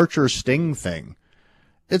Lance Archer Sting thing.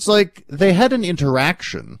 It's like they had an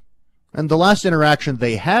interaction, and the last interaction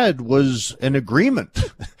they had was an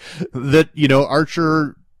agreement that,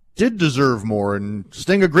 Archer did deserve more, and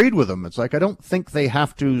Sting agreed with him. It's like, I don't think they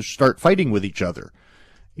have to start fighting with each other.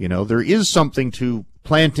 There is something to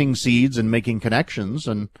planting seeds and making connections,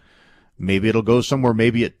 and maybe it'll go somewhere,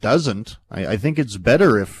 maybe it doesn't. I think it's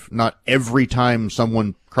better if not every time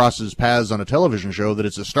someone crosses paths on a television show that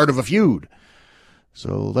it's the start of a feud.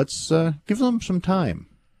 So let's give them some time.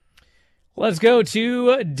 Let's go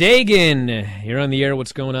to Dagan. You're on the air.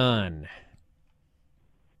 What's going on?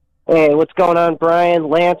 Hey, what's going on, Brian?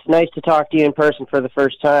 Lance, nice to talk to you in person for the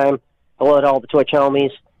first time. Hello to all the Twitch homies.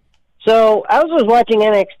 So I was watching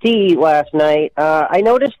NXT last night. I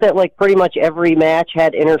noticed that pretty much every match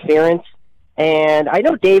had interference, and I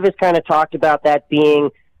know Davis kind of talked about that being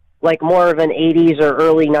more of an 80s or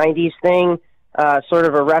early 90s thing, sort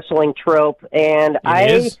of a wrestling trope, and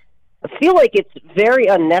I feel like it's very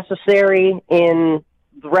unnecessary in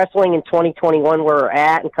wrestling in 2021 where we're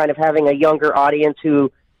at, and kind of having a younger audience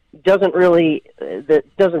who doesn't really the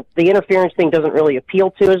interference thing doesn't really appeal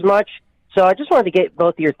to as much. So I just wanted to get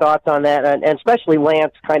both of your thoughts on that, and especially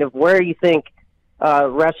Lance, kind of where you think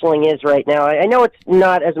wrestling is right now. I know it's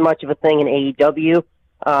not as much of a thing in AEW,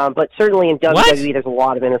 but certainly in WWE there's a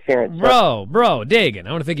lot of interference. Bro, Dagan,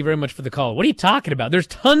 I want to thank you very much for the call. What are you talking about? There's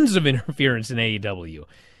tons of interference in AEW.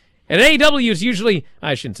 And AEW is usually,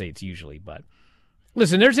 I shouldn't say it's usually, but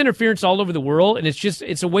listen, there's interference all over the world, and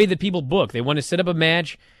it's a way that people book. They want to set up a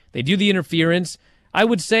match, they do the interference. I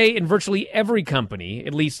would say in virtually every company,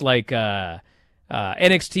 at least NXT,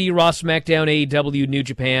 Raw, SmackDown, AEW, New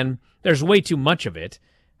Japan, there's way too much of it.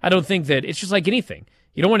 I don't think that it's just like anything.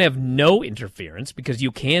 You don't want to have no interference because you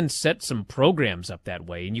can set some programs up that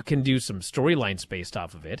way and you can do some storylines based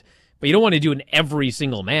off of it, but you don't want to do it in every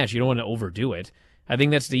single match. You don't want to overdo it. I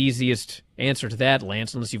think that's the easiest answer to that,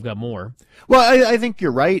 Lance, unless you've got more. Well, I think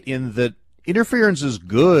you're right in that interference is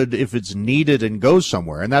good if it's needed and goes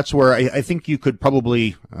somewhere. And that's where I think you could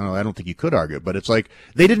probably, I don't think you could argue, but it's like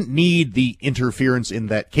they didn't need the interference in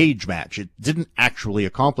that cage match. It didn't actually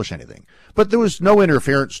accomplish anything. But there was no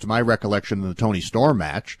interference to my recollection in the Tony Storm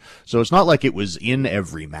match. So it's not like it was in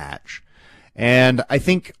every match. And I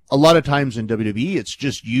think a lot of times in WWE, it's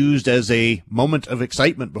just used as a moment of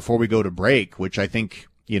excitement before we go to break, which I think,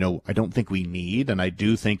 I don't think we need. And I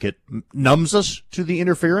do think it numbs us to the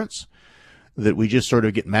interference, that we just sort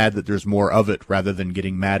of get mad that there's more of it rather than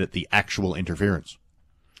getting mad at the actual interference.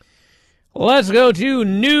 Let's go to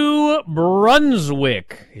New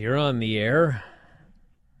Brunswick. You're on the air.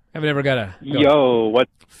 Haven't ever got a... Yo, what?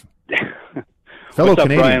 Fellow What's up,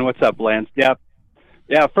 Canadian. Brian? What's up, Lance? Yeah.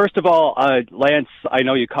 First of all, Lance, I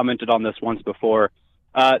know you commented on this once before.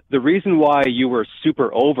 The reason why you were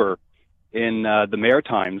super over in the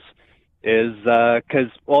Maritimes is because,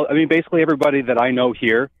 basically everybody that I know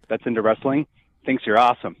here that's into wrestling thinks you're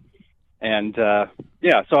awesome. And, so,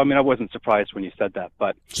 I wasn't surprised when you said that.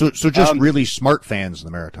 But So just really smart fans in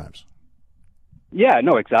the Maritimes. Yeah,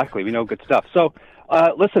 no, exactly. We know good stuff. So,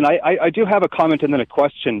 listen, I do have a comment and then a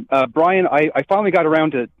question. Brian, I finally got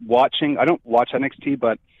around to watching. I don't watch NXT,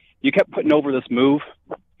 but you kept putting over this move.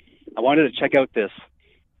 I wanted to check out this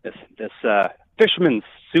fisherman's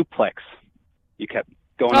suplex. You kept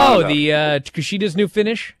going on. Oh, the Kushida's new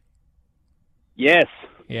finish? Yes.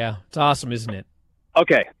 Yeah, it's awesome, isn't it?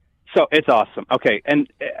 Okay, so it's awesome. Okay, and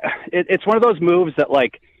it's one of those moves that,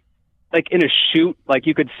 like in a shoot, like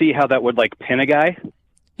you could see how that would pin a guy.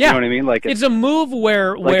 Yeah. You know what I mean? It's a move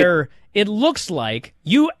where it looks like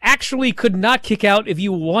you actually could not kick out if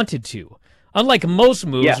you wanted to. Unlike most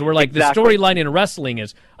moves where the storyline in wrestling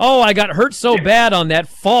is, I got hurt so bad on that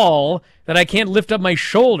fall that I can't lift up my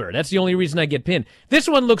shoulder. That's the only reason I get pinned. This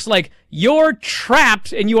one looks like you're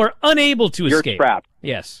trapped and you are unable to escape. You're trapped.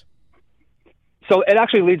 Yes. So it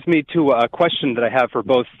actually leads me to a question that I have for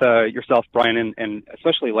both yourself, Brian, and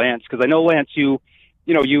especially Lance, because I know, Lance, you're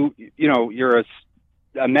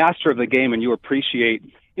a master of the game and you appreciate,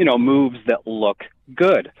 moves that look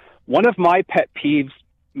good. One of my pet peeves,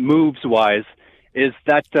 moves-wise, is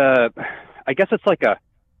that I guess it's like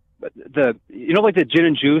the gin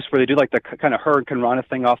and juice where they do the kind of Hurricane Rana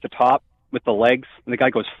thing off the top with the legs and the guy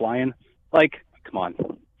goes flying. Come on,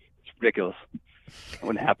 it's ridiculous. That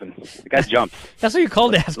wouldn't happen. The guy jumps. That's what you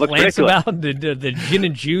called to ask Lance about the gin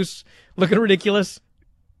and juice looking ridiculous.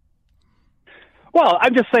 Well,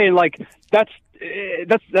 I'm just saying, that's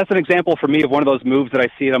an example for me of one of those moves that I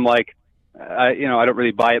see and I'm like, I don't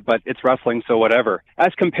really buy it, but it's wrestling, so whatever.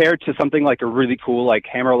 As compared to something like a really cool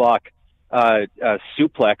hammerlock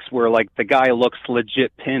suplex where the guy looks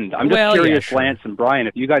legit pinned. I'm just curious, sure. Lance and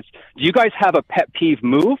Brian, do you guys have a pet peeve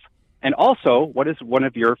move? And also, what is one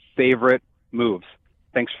of your favorite moves?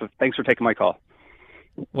 Thanks for taking my call.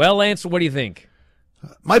 Well, Lance, what do you think?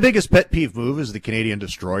 My biggest pet peeve move is the Canadian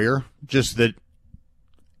Destroyer. Just that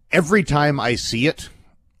every time I see it,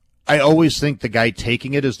 I always think the guy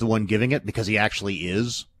taking it is the one giving it because he actually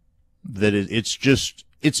is. That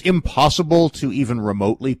it's impossible to even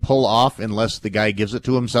remotely pull off unless the guy gives it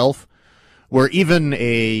to himself. Where even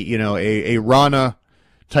a Rana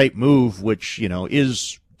type move, which,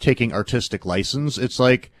 is taking artistic license, it's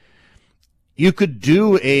like you could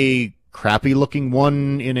do a crappy looking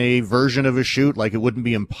one in a version of a shoot. It wouldn't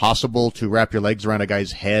be impossible to wrap your legs around a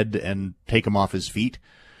guy's head and take him off his feet.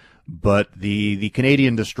 But the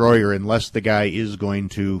Canadian Destroyer, unless the guy is going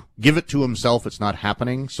to give it to himself, it's not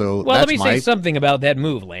happening. So let me say something about that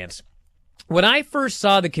move, Lance. When I first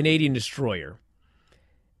saw the Canadian Destroyer,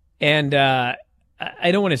 and I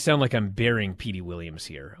don't want to sound like I'm burying Petey Williams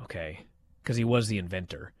here, okay, because he was the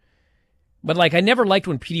inventor. But I never liked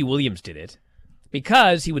when Petey Williams did it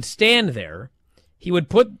because he would stand there, he would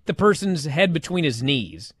put the person's head between his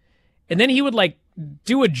knees, and then he would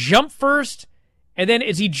do a jump first. And then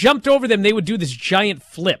as he jumped over them, they would do this giant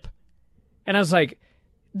flip. And I was like,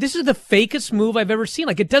 this is the fakest move I've ever seen.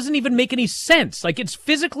 It doesn't even make any sense. It's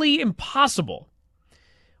physically impossible.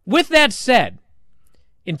 With that said,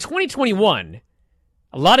 in 2021,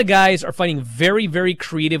 a lot of guys are finding very, very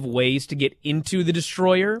creative ways to get into the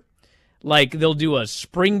Destroyer. They'll do a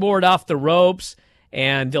springboard off the ropes,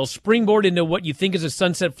 and they'll springboard into what you think is a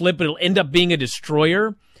sunset flip, but it'll end up being a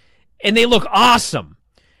Destroyer. And they look awesome.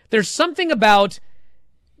 There's something about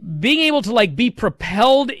being able to be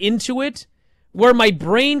propelled into it where my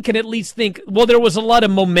brain can at least think, well, there was a lot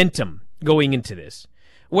of momentum going into this.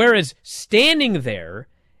 Whereas standing there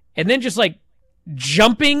and then just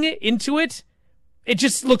jumping into it, it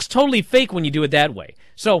just looks totally fake when you do it that way.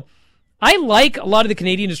 So I like a lot of the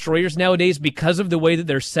Canadian Destroyers nowadays because of the way that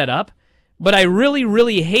they're set up. But I really,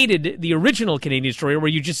 really hated the original Canadian Destroyer where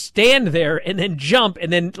you just stand there and then jump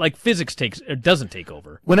and then, like, physics doesn't take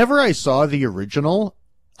over. Whenever I saw the original,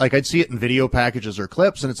 like, I'd see it in video packages or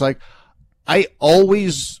clips, and it's like, I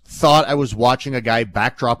always thought I was watching a guy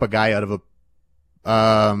backdrop a guy out of a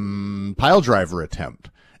pile driver attempt.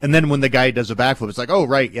 And then when the guy does a backflip, it's like, oh,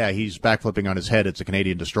 right, yeah, he's backflipping on his head. It's a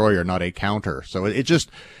Canadian Destroyer, not a counter. So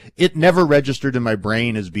it never registered in my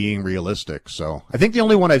brain as being realistic. So I think the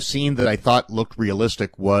only one I've seen that I thought looked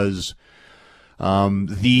realistic was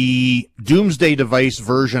the Doomsday Device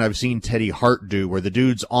version I've seen Teddy Hart do, where the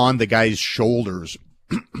dude's on the guy's shoulders,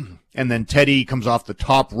 and then Teddy comes off the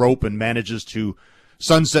top rope and manages to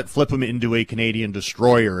sunset flip him into a Canadian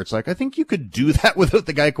Destroyer. It's like, I think you could do that without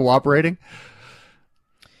the guy cooperating.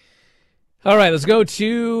 All right, let's go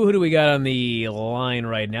to, who do we got on the line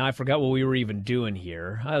right now? I forgot what we were even doing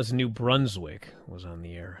here. That was New Brunswick was on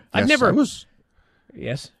the air.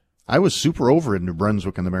 Yes? I was super over in New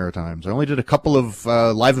Brunswick in the Maritimes. I only did a couple of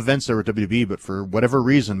live events there at WB, but for whatever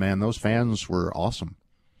reason, man, those fans were awesome.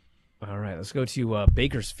 All right, let's go to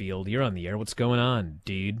Bakersfield. You're on the air. What's going on,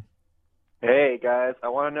 dude? Hey, guys. I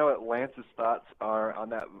want to know what Lance's thoughts are on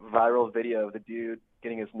that viral video of the dude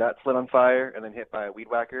getting his nuts lit on fire and then hit by a weed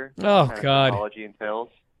whacker. Oh, God. Apology entails.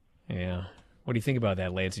 Yeah. What do you think about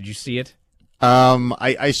that, Lance? Did you see it?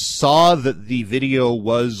 I saw that the video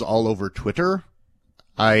was all over Twitter.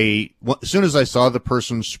 As soon as I saw the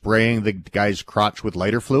person spraying the guy's crotch with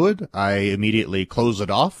lighter fluid, I immediately closed it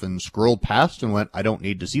off and scrolled past and went, I don't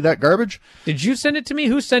need to see that garbage. Did you send it to me?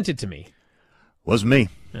 Who sent it to me? Was me.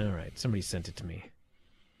 All right. Somebody sent it to me.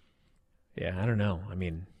 Yeah, I don't know. I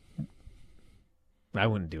mean, I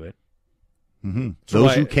wouldn't do it. Mm-hmm.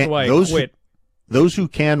 Those who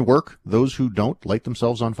can work, those who don't light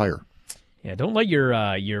themselves on fire. Yeah, don't light your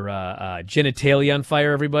genitalia on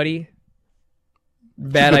fire, everybody.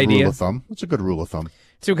 Bad idea. Rule of thumb. That's a good rule of thumb.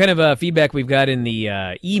 So kind of feedback we've got in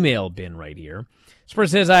the email bin right here. This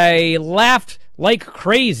person says, I laughed like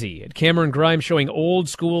crazy at Cameron Grimes showing old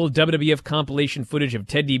school WWF compilation footage of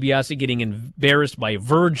Ted DiBiase getting embarrassed by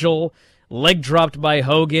Virgil, leg dropped by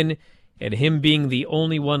Hogan, and him being the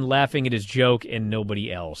only one laughing at his joke and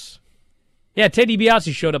nobody else. Yeah, Ted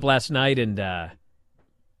DiBiase showed up last night and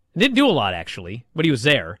didn't do a lot, actually, but he was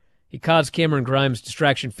there. He caused Cameron Grimes'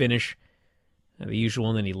 distraction finish, the usual,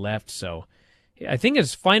 and then he left. So I think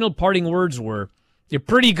his final parting words were, you're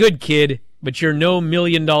pretty good, kid, but you're no $1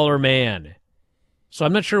 million man. So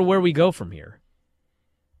I'm not sure where we go from here.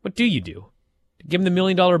 What do you do? Give him the $1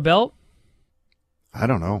 million belt? I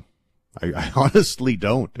don't know. I honestly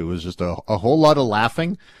don't. It was just a whole lot of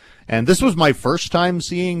laughing. And this was my first time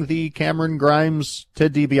seeing the Cameron Grimes,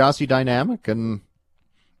 Ted DiBiase dynamic, and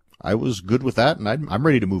I was good with that, and I'm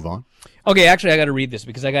ready to move on. Okay, actually, I got to read this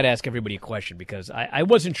because I got to ask everybody a question because I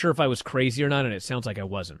wasn't sure if I was crazy or not, and it sounds like I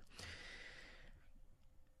wasn't.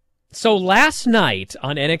 So last night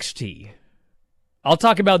on NXT, I'll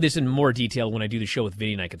talk about this in more detail when I do the show with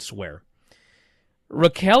Vinny, and I can swear.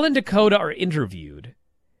 Raquel and Dakota are interviewed,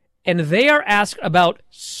 and they are asked about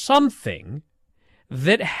something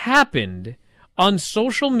that happened on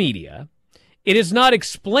social media. It is not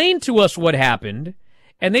explained to us what happened,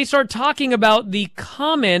 and they start talking about the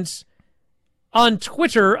comments on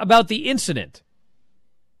Twitter about the incident.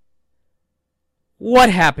 What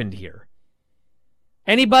happened here?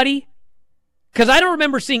 Anybody? Because I don't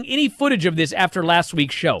remember seeing any footage of this after last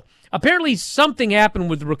week's show. Apparently something happened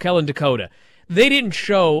with Raquel and Dakota. They didn't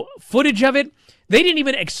show footage of it. They didn't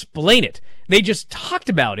even explain it. They just talked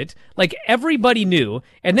about it like everybody knew.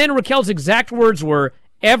 And then Raquel's exact words were,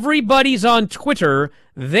 everybody's on Twitter.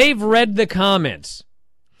 They've read the comments.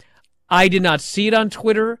 I did not see it on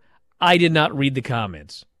Twitter. I did not read the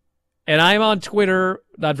comments. And I'm on Twitter,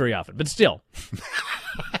 not very often, but still.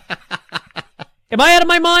 Am I out of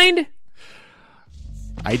my mind?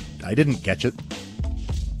 I didn't catch it.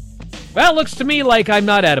 Well, it looks to me like I'm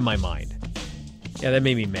not out of my mind. Yeah, that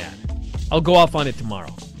made me mad. I'll go off on it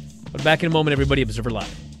tomorrow. But back in a moment, everybody. Observer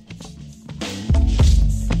Live.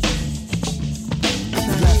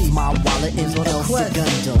 Left my wallet in El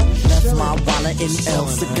Segundo. Left my wallet in El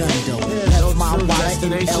Segundo. Left my wallet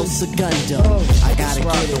in El Segundo. I gotta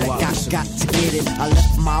get it. I got to get it. I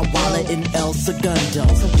left my wallet in El Segundo.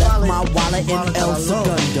 Left my wallet in El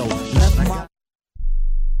Segundo. Left my.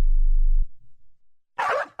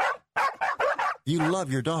 You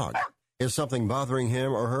love your dog. Is something bothering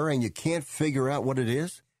him or her and you can't figure out what it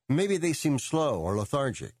is? Maybe they seem slow or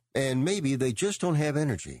lethargic, and maybe they just don't have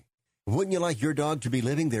energy. Wouldn't you like your dog to be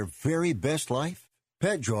living their very best life?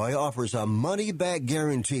 PetJoy offers a money-back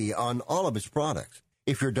guarantee on all of its products.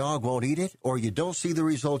 If your dog won't eat it or you don't see the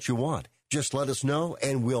results you want, Just let us know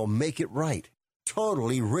and we'll make it right.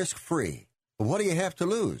 Totally risk-free. What do you have to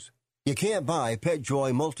lose? You can't buy Pet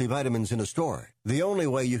Joy multivitamins in a store. The only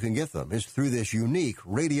way you can get them is through this unique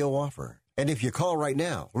radio offer. And if you call right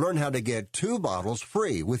now, learn how to get 2 bottles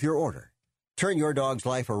free with your order. Turn your dog's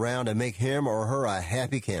life around and make him or her a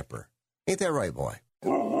happy camper. Ain't that right, boy?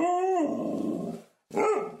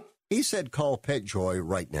 He said call Pet Joy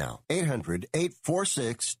right now.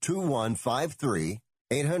 800-846-2153.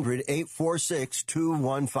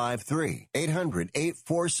 800-846-2153.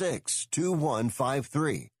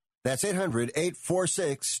 800-846-2153. That's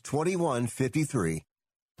 800-846-2153.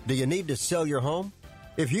 Do you need to sell your home?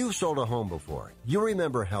 If you've sold a home before, you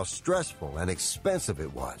remember how stressful and expensive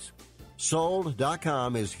it was.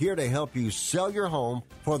 Sold.com is here to help you sell your home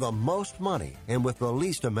for the most money and with the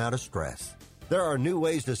least amount of stress. There are new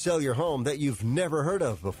ways to sell your home that you've never heard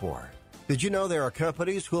of before. Did you know there are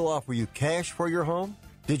companies who'll offer you cash for your home?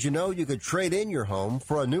 Did you know you could trade in your home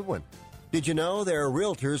for a new one? Did you know there are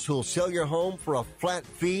realtors who'll sell your home for a flat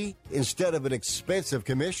fee instead of an expensive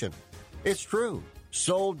commission? It's true.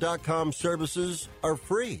 Sold.com services are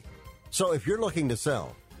free. So if you're looking to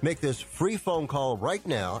sell, make this free phone call right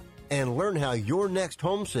now and learn how your next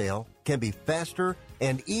home sale can be faster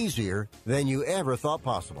and easier than you ever thought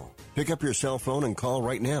possible. Pick up your cell phone and call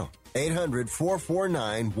right now.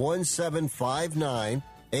 800-449-1759.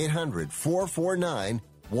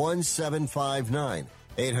 800-449-1759.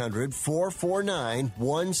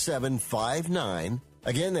 800-449-1759.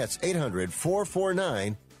 Again, that's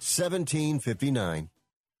 800-449-1759.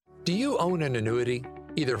 Do you own an annuity,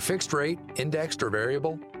 either fixed rate, indexed, or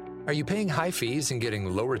variable? Are you paying high fees and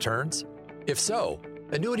getting low returns? If so,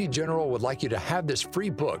 Annuity General would like you to have this free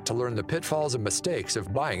book to learn the pitfalls and mistakes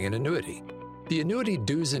of buying an annuity. The Annuity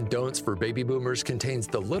Do's and Don'ts for Baby Boomers contains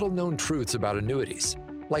the little-known truths about annuities,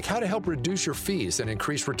 like how to help reduce your fees and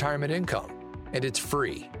increase retirement income. And it's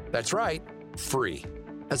free. That's right, free.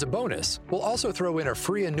 As a bonus, we'll also throw in a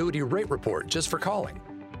free annuity rate report just for calling.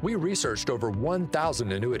 We researched over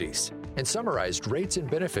 1,000 annuities and summarized rates and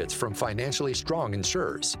benefits from financially strong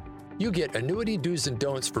insurers. You get Annuity Do's and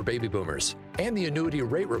Don'ts for Baby Boomers and the Annuity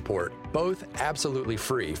Rate Report, both absolutely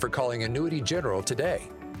free for calling Annuity General today.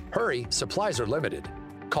 Hurry, supplies are limited.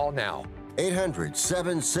 Call now.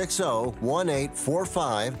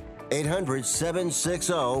 800-760-1845.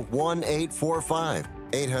 800-760-1845.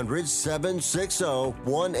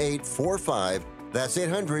 800-760-1845. That's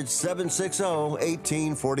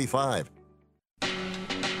 800-760-1845.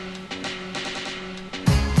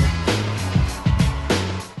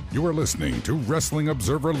 You are listening to Wrestling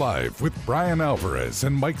Observer Live with Bryan Alvarez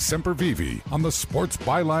and Mike Sempervive on the Sports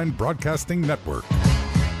Byline Broadcasting Network.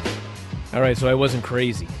 All right, so I wasn't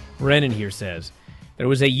crazy. Brennan here says there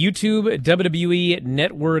was a YouTube WWE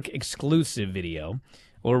Network exclusive video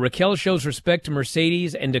where Raquel shows respect to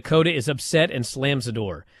Mercedes and Dakota is upset and slams the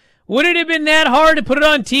door. Would it have been that hard to put it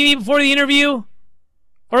on TV before the interview?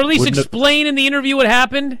 Or at least explain in the interview what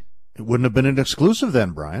happened? It wouldn't have been an exclusive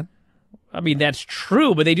then, Brian. I mean, that's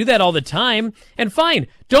true, but they do that all the time. And fine,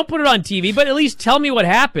 don't put it on TV, but at least tell me what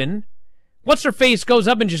happened. What's-her-face goes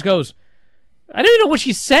up and just goes, I don't even know what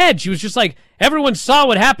she said. She was just like, everyone saw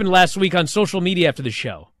what happened last week on social media after the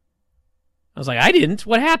show. I was like, I didn't.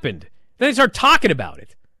 What happened? Then they start talking about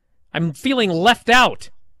it. I'm feeling left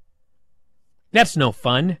out. That's no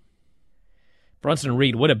fun. Bronson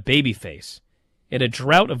Reed, what a babyface. In a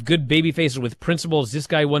drought of good babyfaces with principles, this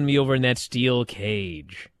guy won me over in that steel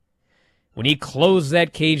cage. When he closed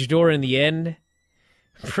that cage door in the end,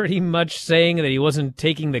 pretty much saying that he wasn't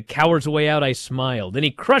taking the coward's way out, I smiled. Then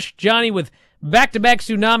he crushed Johnny with back-to-back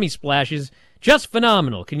tsunami splashes. Just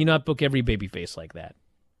phenomenal. Can you not book every babyface like that?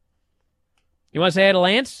 You want to say hi to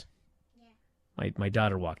Lance? Yeah. My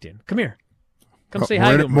daughter walked in. Come here. Come say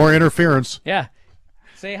hi to him. More interference. Yeah.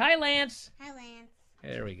 Say hi, Lance. Hi, Lance.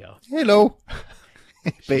 There we go. Hello.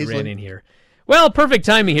 She ran in here. Well, perfect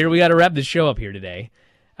timing here. We got to wrap this show up here today.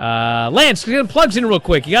 Lance, get plugs in real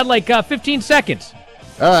quick. You got like 15 seconds.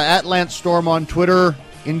 At Lance Storm on Twitter.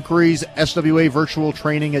 Inquiries,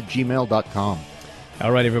 swavirtualtraining@gmail.com.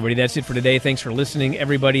 All right, everybody. That's it for today. Thanks for listening,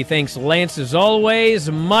 everybody. Thanks, Lance, as always.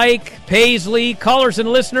 Mike, Paisley, callers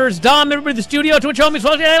and listeners. Dom, everybody in the studio. Twitch homies.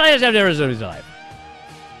 Live.